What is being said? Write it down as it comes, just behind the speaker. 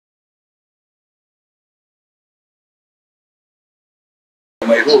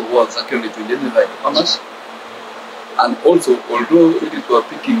my role was actually to identify the farmers, and also, although it was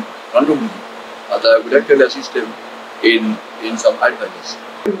picking randomly, as I would actually assist them in some advice.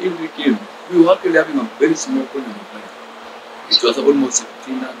 When ILRI came, we were actually having a very small volume of money. It was almost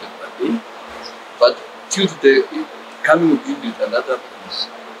 1,700 per day, but due to the coming of ILRI and other things,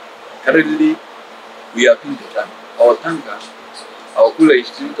 currently we are in the tank. Our tanker, our cooler is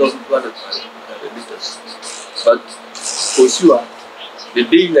 3,200 litres. But for sure, the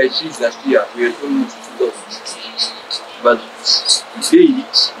day like this last year, we had almost 2,000. But today,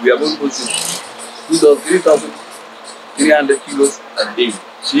 we have almost 3,300 kilos a day.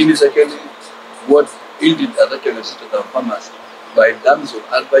 She is actually what ILRI has actually assisted our farmers by terms of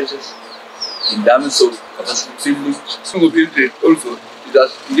advices, in terms of capacity building. Some of ILRI also, it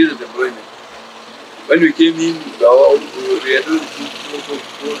has engaged employment. When we came in, we had two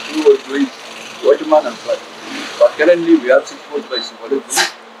employees, waterman and flat. But currently, we have 6 boats by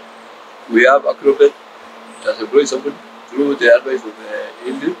smallholder. We have acrobat that employs somebody through the advice of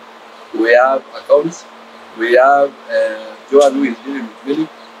ILRI. We have accounts. We have Joan who is dealing with milling.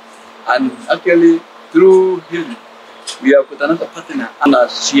 And actually, through ILRI, we have got another partner, and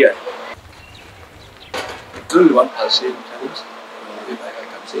CGIAR. It's only 1% challenge, if I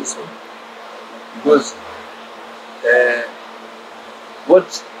can say so. Because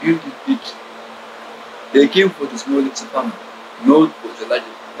what ILRI did, they came for the smallest farmer, not for the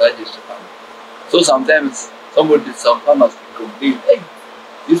largest farmer. So sometimes some farmers complain, hey,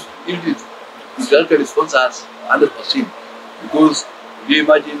 this ILRI is actually sponsor us 100%. Because if you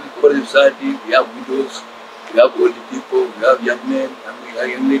imagine cooperative society, we have widows, we have old people, we have young men,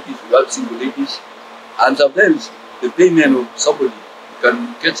 young ladies, we have single ladies. And sometimes the payment of somebody, you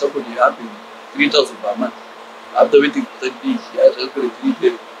can get somebody having 3,000 per month. After waiting for 30 days, he has actually 3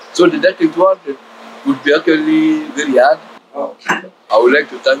 days. So deducting 200 would be actually very hard. I would like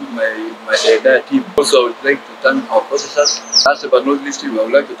to thank my entire team. Also, I would like to thank our processors. Last but not least, I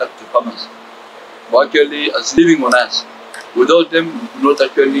would like to thank the farmers who actually are living on us. Without them, we would not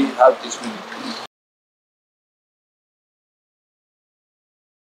actually have this money.